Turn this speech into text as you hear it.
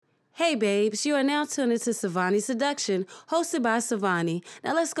Hey babes, you are now tuned into Savani Seduction, hosted by Savani.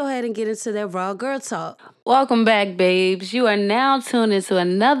 Now let's go ahead and get into that raw girl talk. Welcome back, babes. You are now tuned into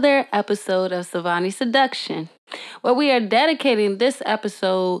another episode of Savani Seduction, where we are dedicating this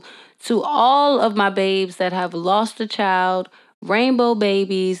episode to all of my babes that have lost a child, rainbow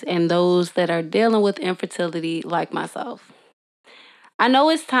babies, and those that are dealing with infertility like myself. I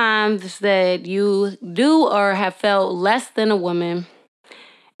know it's times that you do or have felt less than a woman.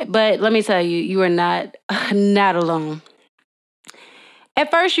 But let me tell you, you are not not alone.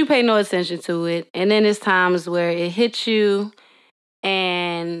 At first, you pay no attention to it, and then it's times where it hits you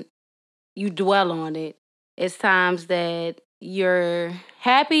and you dwell on it. It's times that you're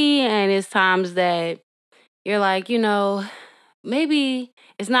happy, and it's times that you're like, maybe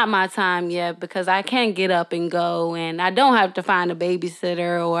it's not my time yet because I can get up and go, and I don't have to find a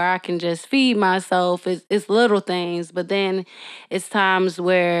babysitter, or I can just feed myself. It's little things, but then it's times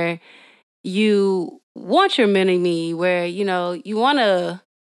where you want your mini me, where you want to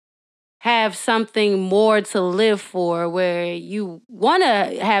have something more to live for, where you want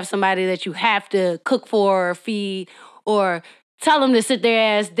to have somebody that you have to cook for or feed or tell them to sit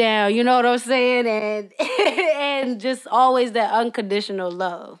their ass down, you know what I'm saying? And and just always that unconditional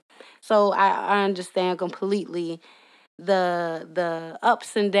love. So I understand completely the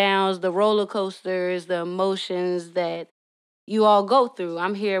ups and downs, the roller coasters, the emotions that you all go through.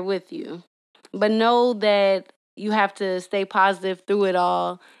 I'm here with you. But know that you have to stay positive through it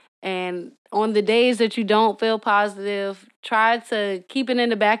all. And on the days that you don't feel positive, try to keep it in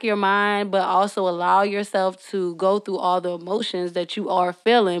the back of your mind, but also allow yourself to go through all the emotions that you are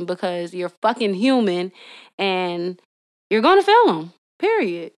feeling because you're fucking human and you're going to feel them,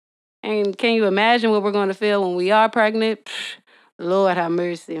 period. And can you imagine what we're going to feel when we are pregnant? Lord have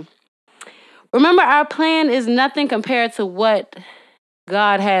mercy. Remember, our plan is nothing compared to what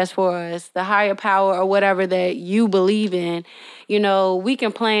God has for us, the higher power or whatever that you believe in. We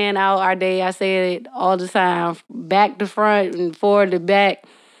can plan out our day. I say it all the time, back to front and forward to back.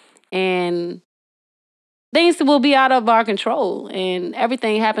 And things will be out of our control. And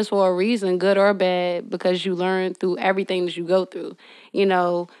everything happens for a reason, good or bad, because you learn through everything that you go through.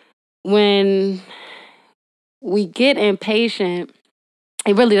 When we get impatient,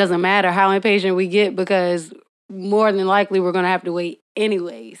 it really doesn't matter how impatient we get because more than likely we're going to have to wait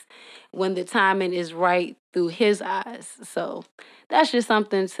anyways when the timing is right through his eyes. So that's just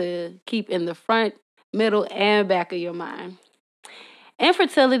something to keep in the front, middle, and back of your mind.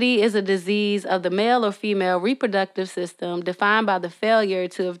 Infertility is a disease of the male or female reproductive system defined by the failure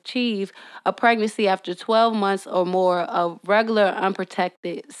to achieve a pregnancy after 12 months or more of regular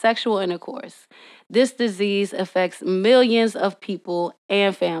unprotected sexual intercourse. This disease affects millions of people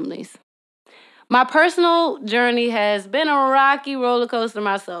and families. My personal journey has been a rocky roller coaster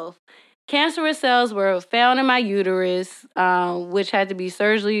myself. Cancerous cells were found in my uterus, which had to be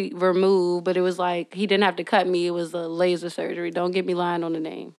surgically removed, but it was like he didn't have to cut me. It was a laser surgery. Don't get me lying on the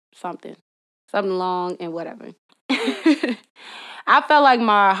name. Something long and whatever. I felt like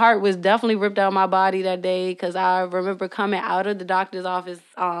my heart was definitely ripped out of my body that day because I remember coming out of the doctor's office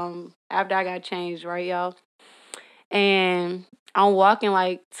after I got changed, right, y'all? And I'm walking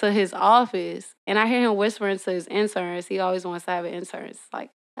like to his office and I hear him whispering to his interns. He always wants to have an intern. It's like,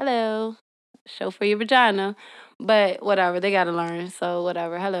 hello, show for your vagina. But whatever, they gotta learn. So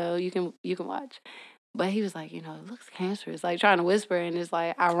whatever, hello, you can watch. But he was like, it looks cancerous, like trying to whisper, and it's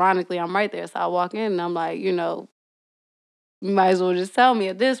like ironically I'm right there. So I walk in and I'm like, you might as well just tell me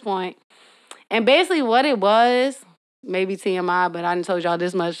at this point. And basically what it was, maybe TMI, but I didn't told y'all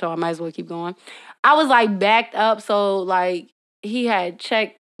this much, so I might as well keep going. I was like backed up, so like he had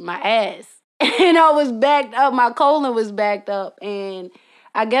checked my ass. And I was backed up, my colon was backed up. And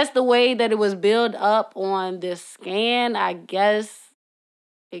I guess the way that it was built up on this scan, I guess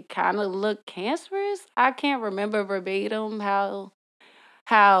it kind of looked cancerous. I can't remember verbatim how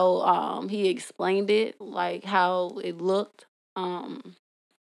he explained it, like how it looked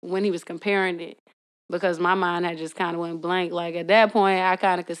when he was comparing it, because my mind had just kind of went blank. Like at that point, I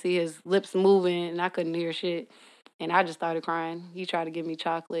kind of could see his lips moving and I couldn't hear shit. And I just started crying. He tried to give me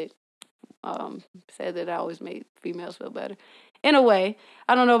chocolate. Said that I always made females feel better. In a way,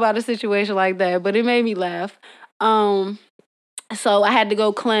 I don't know about a situation like that, but it made me laugh. So I had to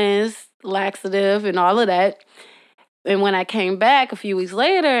go cleanse, laxative, and all of that. And when I came back a few weeks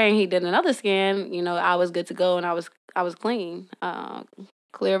later and he did another scan, I was good to go and I was clean,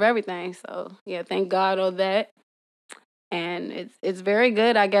 clear of everything. So yeah, thank God on that. And it's very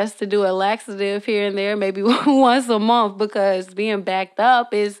good, I guess, to do a laxative here and there, maybe once a month, because being backed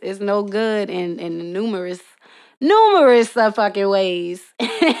up is no good in numerous numerous fucking ways.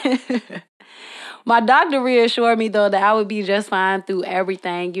 My doctor reassured me, though, that I would be just fine through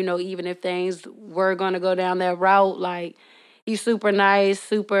everything, even if things were going to go down that route. Like, he's super nice,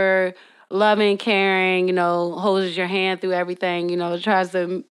 super loving, caring, holds your hand through everything, tries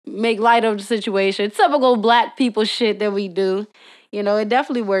to make light of the situation. Typical Black people shit that we do. It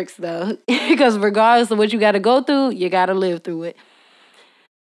definitely works, though, because regardless of what you got to go through, you got to live through it.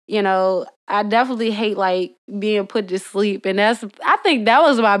 I definitely hate, like, being put to sleep. And I think that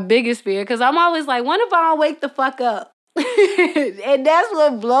was my biggest fear, because I'm always like, what if I don't wake the fuck up? And that's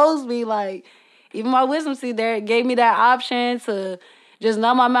what blows me. Like, even my wisdom seed there gave me that option to just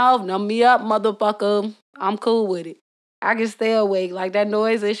numb my mouth, numb me up, motherfucker. I'm cool with it. I can stay awake. Like, that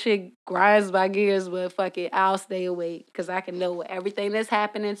noise and shit grinds my gears, but fuck it, I'll stay awake, because I can know everything that's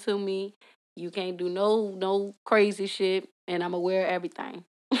happening to me. You can't do no crazy shit, and I'm aware of everything.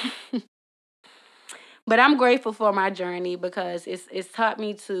 But I'm grateful for my journey, because it's taught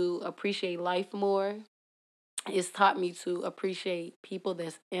me to appreciate life more. It's taught me to appreciate people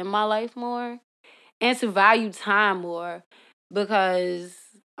that's in my life more, and to value time more, because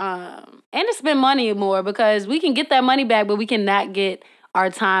and to spend money more, because we can get that money back, but we cannot get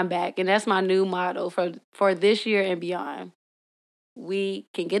our time back. And that's my new motto for this year and beyond. We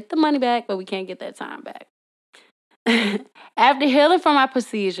can get the money back, but we can't get that time back. After healing from my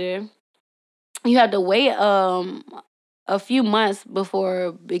procedure, you have to wait a few months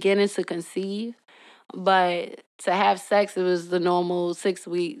before beginning to conceive. But to have sex, it was the normal 6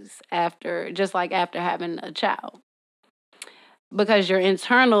 weeks after, just like after having a child. Because your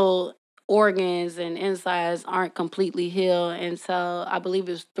internal organs and insides aren't completely healed until, I believe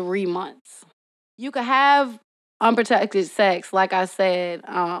it's 3 months. You could have unprotected sex, like I said,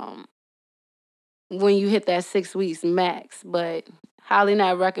 when you hit that 6 weeks max, but highly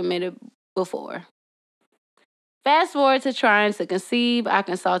not recommended before. Fast forward to trying to conceive, I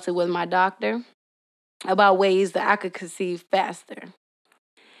consulted with my doctor about ways that I could conceive faster.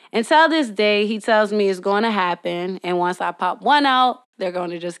 Until this day, he tells me it's going to happen, and once I pop one out, they're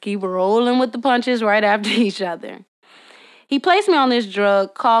going to just keep rolling with the punches right after each other. He placed me on this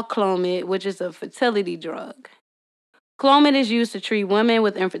drug called Clomid, which is a fertility drug. Clomid is used to treat women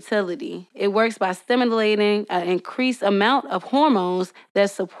with infertility. It works by stimulating an increased amount of hormones that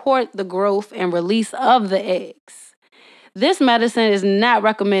support the growth and release of the eggs. This medicine is not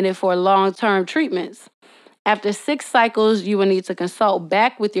recommended for long-term treatments. After 6 cycles, you will need to consult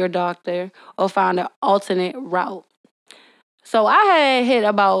back with your doctor or find an alternate route. So I had hit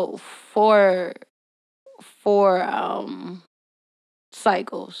about four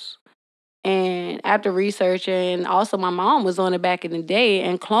cycles. And after researching, also my mom was on it back in the day,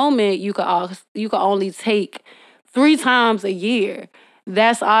 and Clomid you could only take 3 times a year.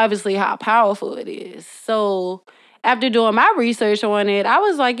 That's obviously how powerful it is. So after doing my research on it, I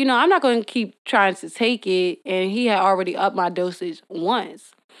was like, I'm not going to keep trying to take it. And he had already upped my dosage once.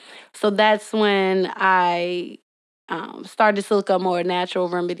 So that's when I started to look up more natural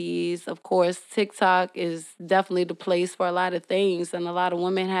remedies. Of course, TikTok is definitely the place for a lot of things. And a lot of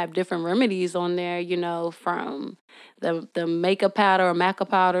women have different remedies on there, from the makeup powder or maca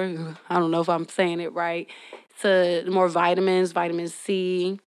powder. I don't know if I'm saying it right. To more vitamins, vitamin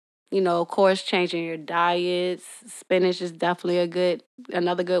C. Of course, changing your diets. Spinach is definitely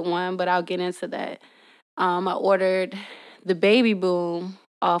another good one, but I'll get into that. I ordered the Baby Boom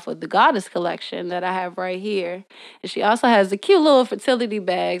off of the Goddess collection that I have right here. And she also has the cute little fertility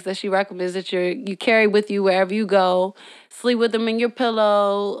bags that she recommends that you carry with you wherever you go. Sleep with them in your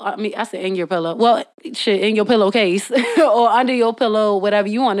pillow. I said in your pillow. Well, shit, in your pillowcase or under your pillow, whatever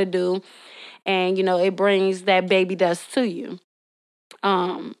you want to do. And, it brings that baby dust to you.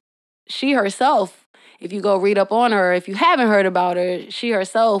 She herself, if you go read up on her, if you haven't heard about her, she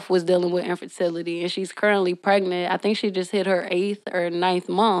herself was dealing with infertility, and she's currently pregnant. I think she just hit her 8th or 9th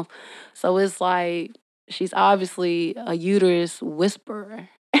month. So it's like she's obviously a uterus whisperer.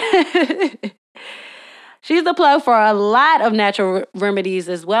 She's the plug for a lot of natural remedies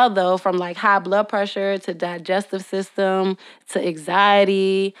as well, though, from like high blood pressure to digestive system to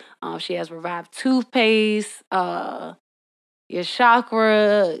anxiety. She has revived toothpaste, your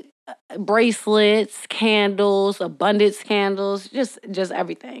chakra bracelets, candles, abundance candles, just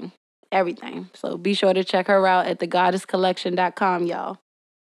everything. Everything. So be sure to check her out at thegoddesscollection.com, y'all.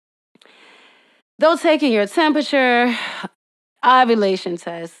 Though taking your temperature, ovulation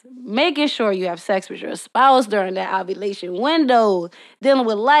test, making sure you have sex with your spouse during that ovulation window, dealing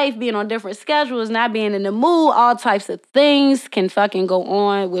with life, being on different schedules, not being in the mood, all types of things can fucking go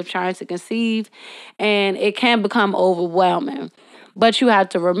on with trying to conceive, and it can become overwhelming. But you have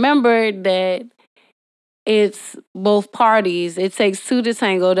to remember that it's both parties. It takes two to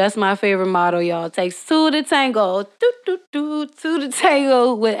tango. That's my favorite motto, y'all. It takes two to tango. Two to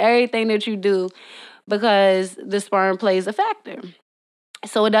tango with everything that you do because the sperm plays a factor.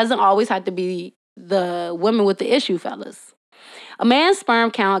 So it doesn't always have to be the women with the issue, fellas. A man's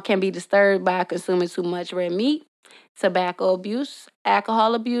sperm count can be disturbed by consuming too much red meat, tobacco abuse,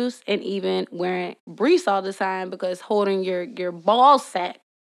 alcohol abuse, and even wearing briefs all the time because holding your ball sack,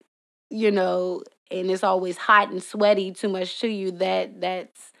 and it's always hot and sweaty too much to you,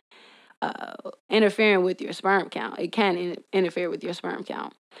 that's interfering with your sperm count. It can interfere with your sperm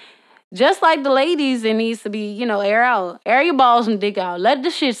count. Just like the ladies, it needs to be, air out. Air your balls and dick out. Let the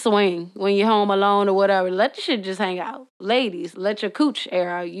shit swing when you're home alone or whatever. Let the shit just hang out. Ladies, let your cooch air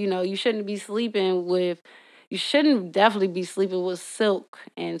out. You shouldn't definitely be sleeping with silk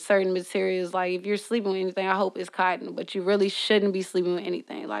and certain materials. Like, if you're sleeping with anything, I hope it's cotton, but you really shouldn't be sleeping with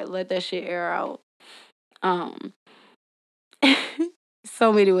anything. Like, let that shit air out.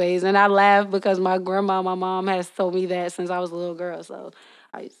 So many ways. And I laugh because my mom has told me that since I was a little girl. So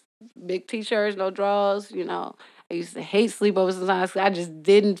I used big t-shirts, no drawers, I used to hate sleepovers sometimes. I just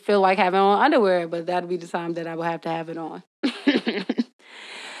didn't feel like having on underwear, but that'd be the time that I would have to have it on.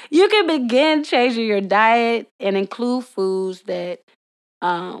 You can begin changing your diet and include foods that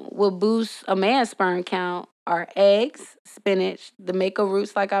will boost a man's sperm count are eggs, spinach, the mako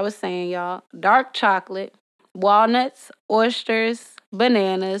roots, like I was saying, y'all, dark chocolate, walnuts, oysters,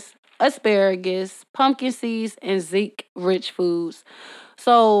 bananas, asparagus, pumpkin seeds, and zinc-rich foods.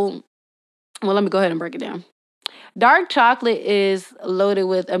 So, let me go ahead and break it down. Dark chocolate is loaded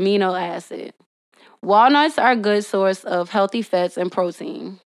with amino acid. Walnuts are a good source of healthy fats and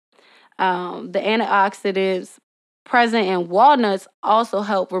protein. The antioxidants present in walnuts also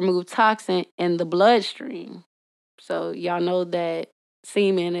help remove toxin in the bloodstream. So y'all know that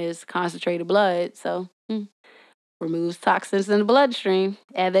semen is concentrated blood, so removes toxins in the bloodstream.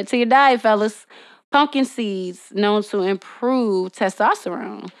 Add that to your diet, fellas. Pumpkin seeds, known to improve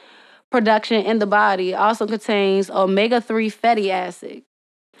testosterone production in the body, also contains omega-3 fatty acid.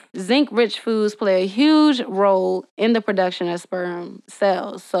 Zinc-rich foods play a huge role in the production of sperm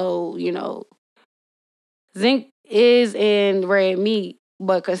cells. So, zinc is in red meat,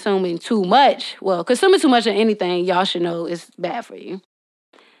 but consuming too much of anything, y'all should know is bad for you.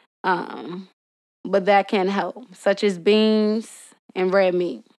 But that can help, such as beans and red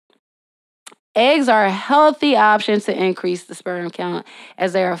meat. Eggs are a healthy option to increase the sperm count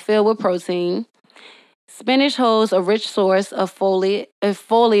as they are filled with protein. Spinach holds a rich source of folic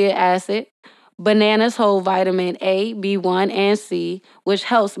acid. Bananas hold vitamin A, B1, and C, which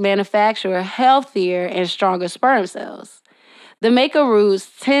helps manufacture healthier and stronger sperm cells. The mako roots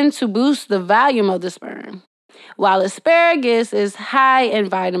tend to boost the volume of the sperm, while asparagus is high in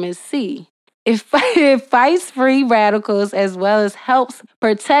vitamin C. It fights free radicals as well as helps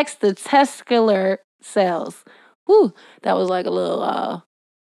protect the testicular cells. Whew, that was like a little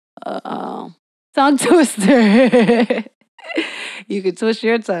tongue twister. You can twist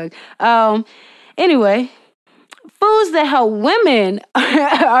your tongue. Anyway, foods that help women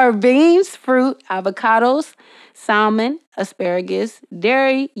are beans, fruit, avocados, salmon, asparagus,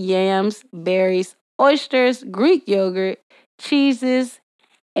 dairy, yams, berries, oysters, Greek yogurt, cheeses,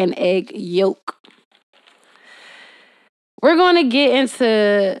 and egg yolk. We're going to get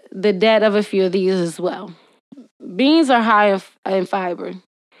into the depth of a few of these as well. Beans are high in fiber.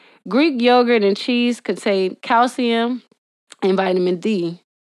 Greek yogurt and cheese contain calcium and vitamin D.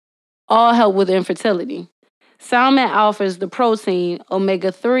 All help with infertility. Salmon offers the protein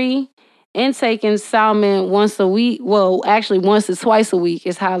omega-3. Intaking salmon once a week, once or twice a week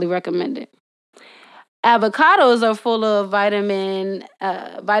is highly recommended. Avocados are full of vitamin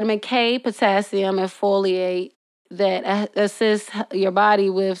K, potassium, and folate that assist your body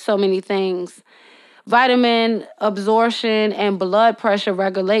with so many things. Vitamin absorption and blood pressure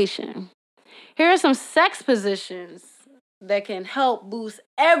regulation. Here are some sex positions that can help boost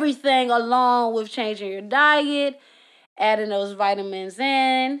everything along with changing your diet, adding those vitamins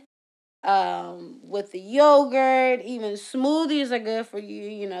in. With the yogurt, even smoothies are good for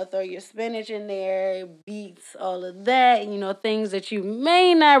you. Throw your spinach in there, beets, all of that. Things that you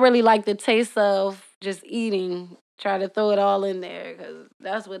may not really like the taste of just eating. Try to throw it all in there because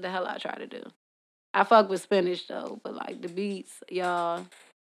that's what the hell I try to do. I fuck with spinach though, but like the beets, y'all,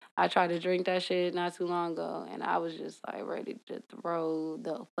 I tried to drink that shit not too long ago and I was just like ready to throw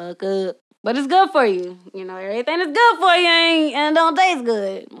the fuck up. But it's good for you. Everything that's good for you and don't taste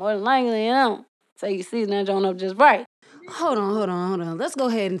good. More than likely, you don't. So you season that joint up just right. Hold on. Let's go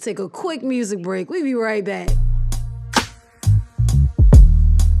ahead and take a quick music break. We'll be right back.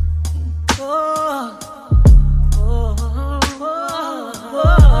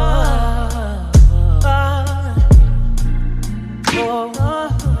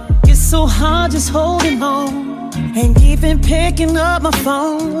 just holding on. Ain't even picking up my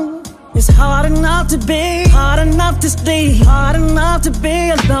phone. It's hard enough to be, hard enough to stay, hard enough to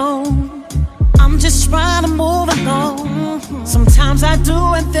be alone. I'm just trying to move along. Sometimes I do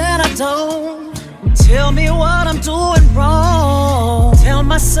and then I don't. Tell me what I'm doing wrong. Tell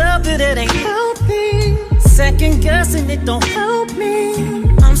myself that it ain't healthy. Second guessing it don't help me.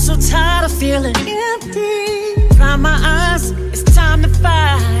 I'm so tired of feeling empty. Dry my eyes, it's time to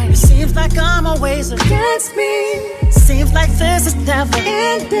fight. It seems like I'm always against me. Seems like this is never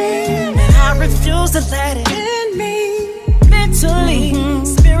ending, and I refuse to let it end me. Mentally,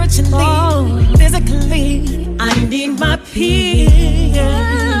 spiritually, physically, I need my peace.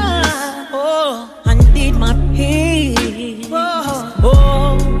 Oh, I need my peace.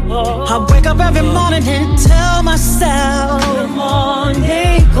 I wake up every morning and tell myself, good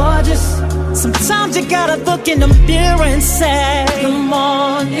morning, gorgeous. Sometimes you gotta look in the mirror and say, good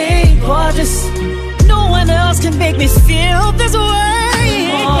morning, gorgeous. No one else can make me feel this way.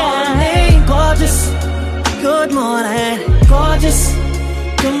 Good morning, gorgeous. Good morning, gorgeous.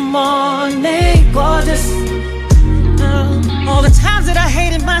 Good morning, gorgeous. All the times that I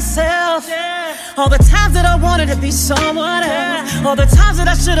hated myself, all the times that I wanted to be someone else, all the times that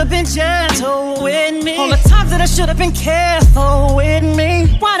I should have been gentle with me, all the times that I should have been careful with me.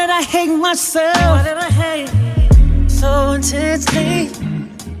 Why did I hate myself? Why did I hate so intensely?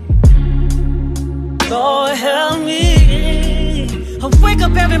 Lord help me. I wake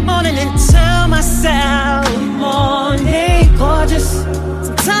up every morning and tell myself, good morning, gorgeous.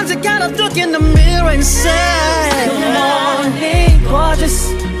 Sometimes I gotta look in the mirror and say, good morning, gorgeous.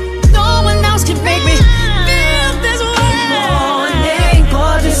 No one else can make me feel this way. Good morning,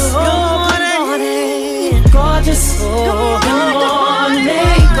 gorgeous. Good morning, gorgeous. Good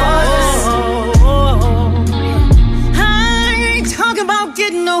morning, gorgeous. I ain't talking about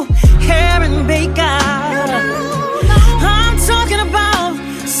getting no hair and makeup. I'm talking about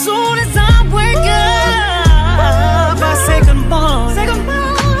soon as I wake up, I say good morning. Say good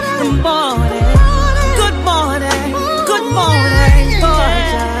morning. Good morning. Good morning. Good morning.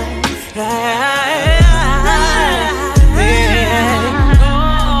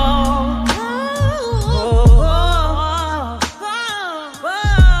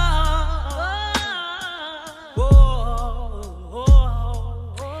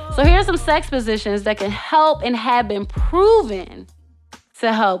 So here are some sex positions that can help and have been proven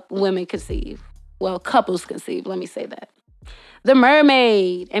to help women conceive. Well, couples conceive, let me say that. The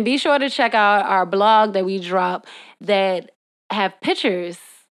Mermaid. And be sure to check out our blog that we drop that have pictures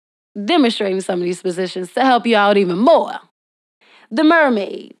demonstrating some of these positions to help you out even more. The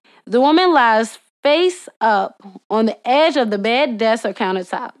Mermaid. The woman lies face up on the edge of the bed, desk, or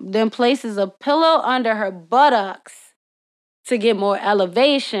countertop, then places a pillow under her buttocks to get more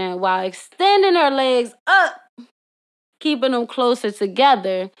elevation while extending her legs up, keeping them closer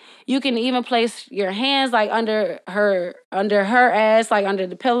together. You can even place your hands like under her ass, like under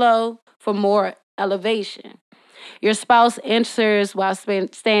the pillow for more elevation. Your spouse enters while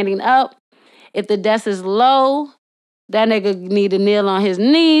standing up. If the desk is low, that nigga need to kneel on his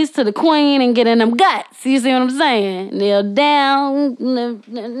knees to the queen and get in them guts. You see what I'm saying? Kneel down,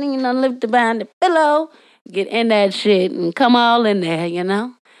 lift behind the pillow, get in that shit and come all in there, you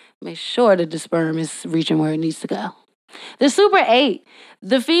know? Make sure that the sperm is reaching where it needs to go. The Super 8.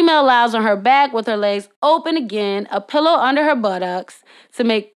 The female lies on her back with her legs open again, a pillow under her buttocks to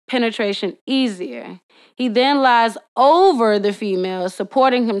make penetration easier. He then lies over the female,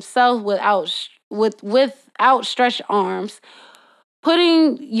 supporting himself with outstretched arms,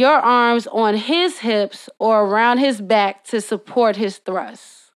 putting your arms on his hips or around his back to support his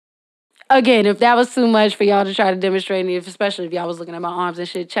thrust. Again, if that was too much for y'all to try to demonstrate, especially if y'all was looking at my arms and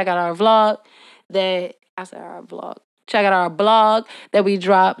shit, check out our vlog Check out our blog that we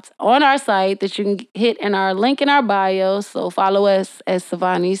dropped on our site that you can hit in our link in our bio. So follow us at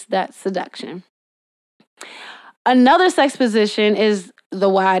Savani's.seduction. Another sex position is the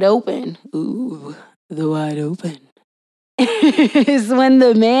wide open. Ooh, the wide open. It's when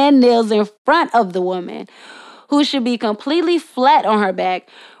the man kneels in front of the woman, who should be completely flat on her back,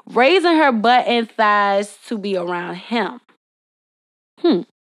 raising her butt and thighs to be around him. I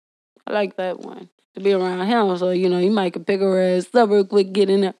like that one. To be around him, so, you might could pick her ass up real quick, get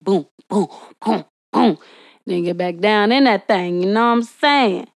in there, boom, boom, boom, boom, then get back down in that thing, you know what I'm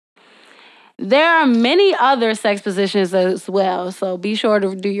saying? There are many other sex positions as well, so be sure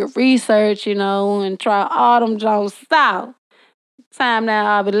to do your research, and try all them Jones style. Time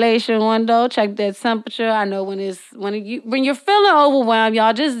that ovulation window, check that temperature. I know when you're feeling overwhelmed,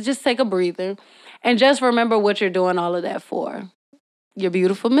 y'all just take a breather and just remember what you're doing all of that for. Your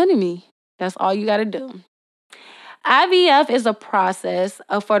beautiful mini-me. That's all you got to do. IVF is a process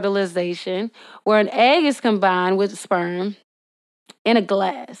of fertilization where an egg is combined with sperm in a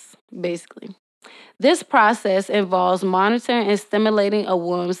glass, basically. This process involves monitoring and stimulating a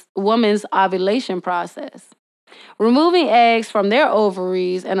woman's ovulation process, removing eggs from their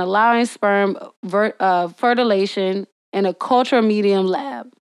ovaries and allowing sperm fertilization in a culture medium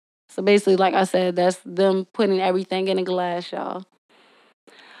lab. So basically, like I said, that's them putting everything in a glass, y'all.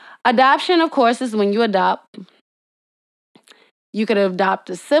 Adoption, of course, is when you adopt. You could adopt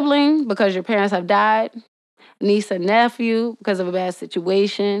a sibling because your parents have died, niece or nephew because of a bad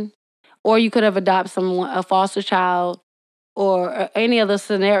situation, or you could have adopted a foster child, or any other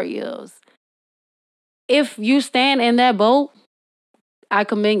scenarios. If you stand in that boat, I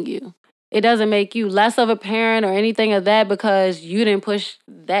commend you. It doesn't make you less of a parent or anything of that because you didn't push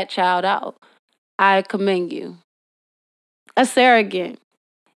that child out. I commend you. A surrogate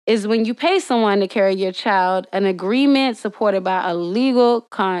is when you pay someone to carry your child, an agreement supported by a legal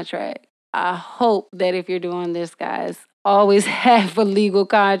contract. I hope that if you're doing this, guys, always have a legal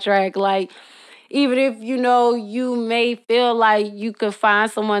contract. Like, even if, you may feel like you could find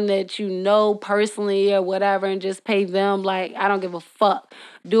someone that you know personally or whatever and just pay them, like, I don't give a fuck.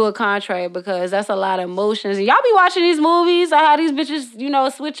 Do a contract because that's a lot of emotions. And y'all be watching these movies or how these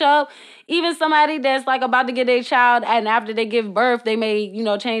bitches, switch up. Even somebody that's, like, about to get their child and after they give birth, they may,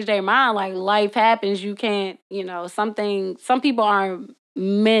 change their mind. Like, life happens. You can't, some people aren't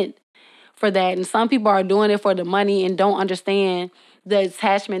meant for that. And some people are doing it for the money and don't understand the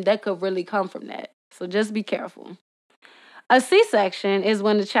attachment that could really come from that. So just be careful. A C-section is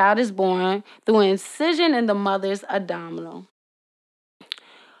when the child is born through an incision in the mother's abdominal.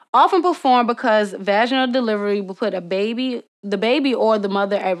 Often performed because vaginal delivery will put the baby or the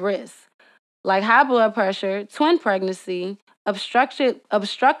mother at risk, like high blood pressure, twin pregnancy,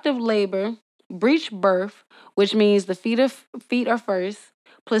 obstructive labor, breech birth, which means the feet are first,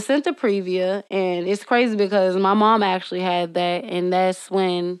 placenta previa, and it's crazy because my mom actually had that, and that's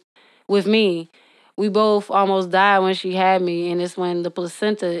when, with me, we both almost died when she had me, and it's when the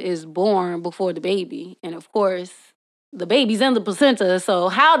placenta is born before the baby, and of course, the baby's in the placenta, so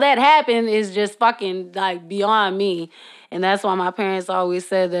how that happened is just fucking, like, beyond me, and that's why my parents always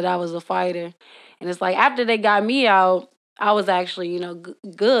said that I was a fighter, and it's like, after they got me out, I was actually,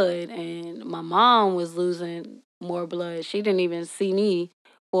 good, and my mom was losing more blood. She didn't even see me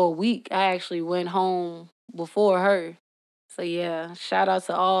for a week. I actually went home before her. So yeah, shout out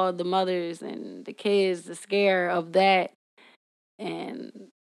to all the mothers and the kids, the scare of that. And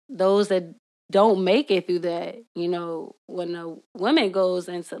those that don't make it through that, when a woman goes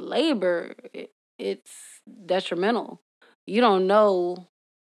into labor, it's detrimental. You don't know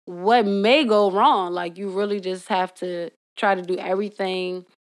what may go wrong. Like, you really just have to try to do everything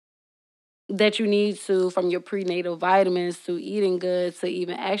that you need to, from your prenatal vitamins to eating good to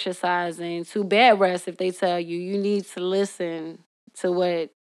even exercising to bed rest. If they tell you, you need to listen to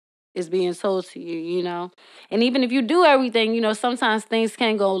what is being told to you, And even if you do everything, sometimes things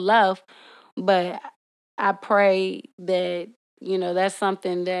can go left, but I pray that, that's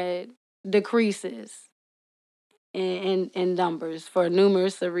something that decreases in numbers for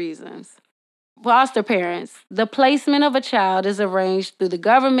numerous reasons. Foster parents. The placement of a child is arranged through the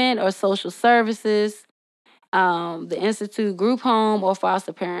government or social services. The institute, group home, or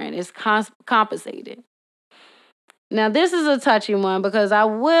foster parent is compensated. Now, this is a touchy one because I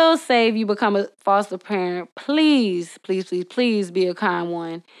will say if you become a foster parent, please, please, please, please be a kind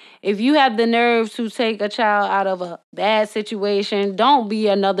one. If you have the nerve to take a child out of a bad situation, don't be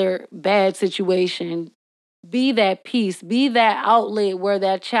another bad situation. Be that peace, be that outlet where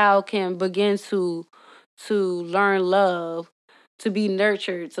that child can begin to learn love, to be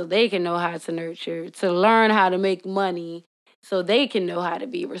nurtured so they can know how to nurture, to learn how to make money so they can know how to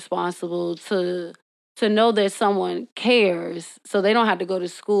be responsible, to know that someone cares so they don't have to go to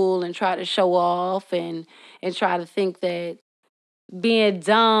school and try to show off and try to think that being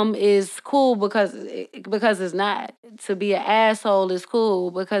dumb is cool because it's not. To be an asshole is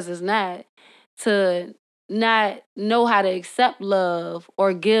cool because it's not. To not know how to accept love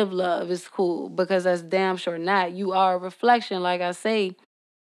or give love is cool because that's damn sure not. You are a reflection, like I say,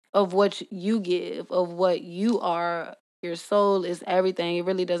 of what you give, of what you are. Your soul is everything. It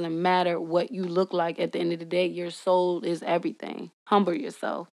really doesn't matter what you look like at the end of the day. Your soul is everything. Humble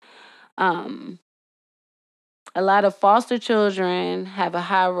yourself. A lot of foster children have a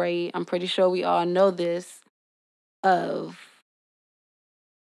high rate, I'm pretty sure we all know this, of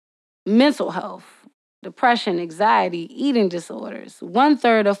mental health. Depression, anxiety, eating disorders.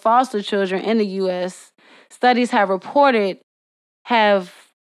 1/3 of foster children in the U.S. studies have reported have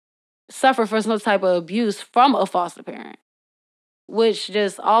suffered from some type of abuse from a foster parent, which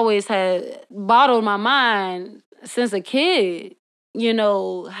just always had bottled my mind since a kid. You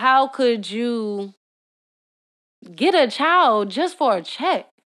know, how could you get a child just for a check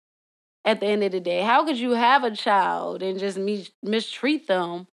at the end of the day? How could you have a child and just mistreat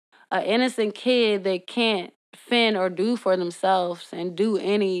them, an innocent kid that can't fend or do for themselves and do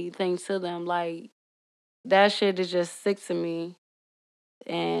anything to them? Like, that shit is just sick to me.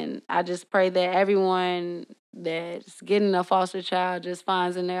 And I just pray that everyone that's getting a foster child just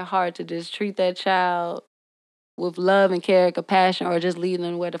finds in their heart to just treat that child with love and care and compassion, or just leave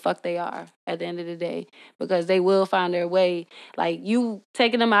them where the fuck they are at the end of the day, because they will find their way. Like, you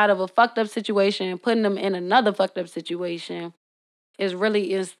taking them out of a fucked up situation and putting them in another fucked up situation is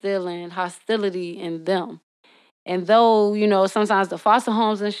really instilling hostility in them. And though, you know, sometimes the foster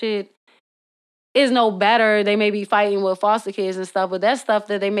homes and shit is no better, they may be fighting with foster kids and stuff, but that's stuff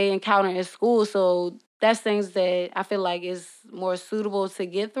that they may encounter in school. So that's things that I feel like is more suitable to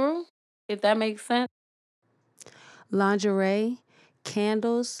get through, if that makes sense. Lingerie,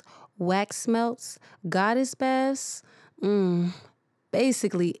 candles, wax melts, goddess baths.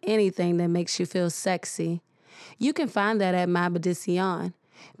 Basically anything that makes you feel sexy. You can find that at My Badicion.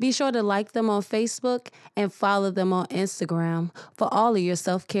 Be sure to like them on Facebook and follow them on Instagram for all of your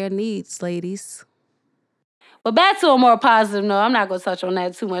self-care needs, ladies. But back to a more positive note, I'm not going to touch on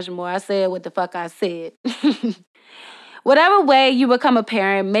that too much more. I said what the fuck I said. Whatever way you become a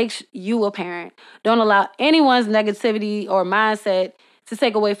parent makes you a parent. Don't allow anyone's negativity or mindset to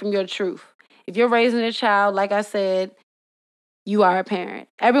take away from your truth. If you're raising a child, like I said, you are a parent.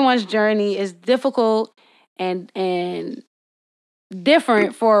 Everyone's journey is difficult and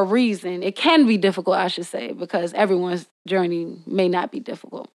different for a reason. It can be difficult, I should say, because everyone's journey may not be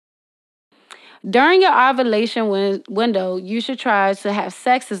difficult. During your ovulation window, you should try to have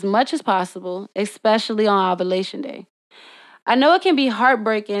sex as much as possible, especially on ovulation day. I know it can be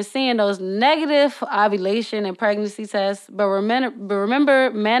heartbreaking seeing those negative ovulation and pregnancy tests, but remember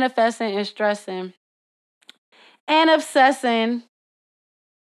manifesting and stressing and obsessing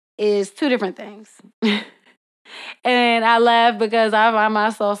is two different things. And I laugh because I find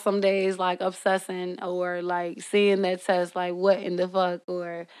myself some days like obsessing or like seeing that test like what in the fuck,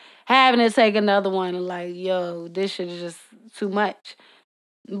 or having to take another one and like, yo, this shit is just too much.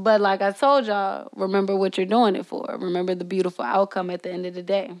 But like I told y'all, remember what you're doing it for. Remember the beautiful outcome at the end of the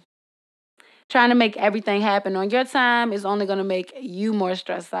day. Trying to make everything happen on your time is only going to make you more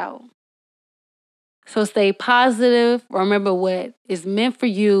stressed out. So stay positive. Remember what is meant for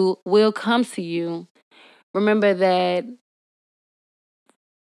you will come to you. Remember that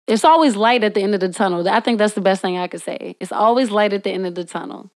it's always light at the end of the tunnel. I think that's the best thing I could say. It's always light at the end of the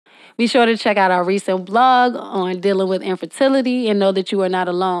tunnel. Be sure to check out our recent blog on dealing with infertility and know that you are not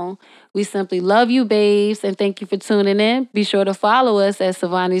alone. We simply love you, babes, and thank you for tuning in. Be sure to follow us at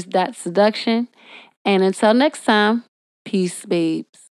Savani's.seduction. And until next time, peace, babes.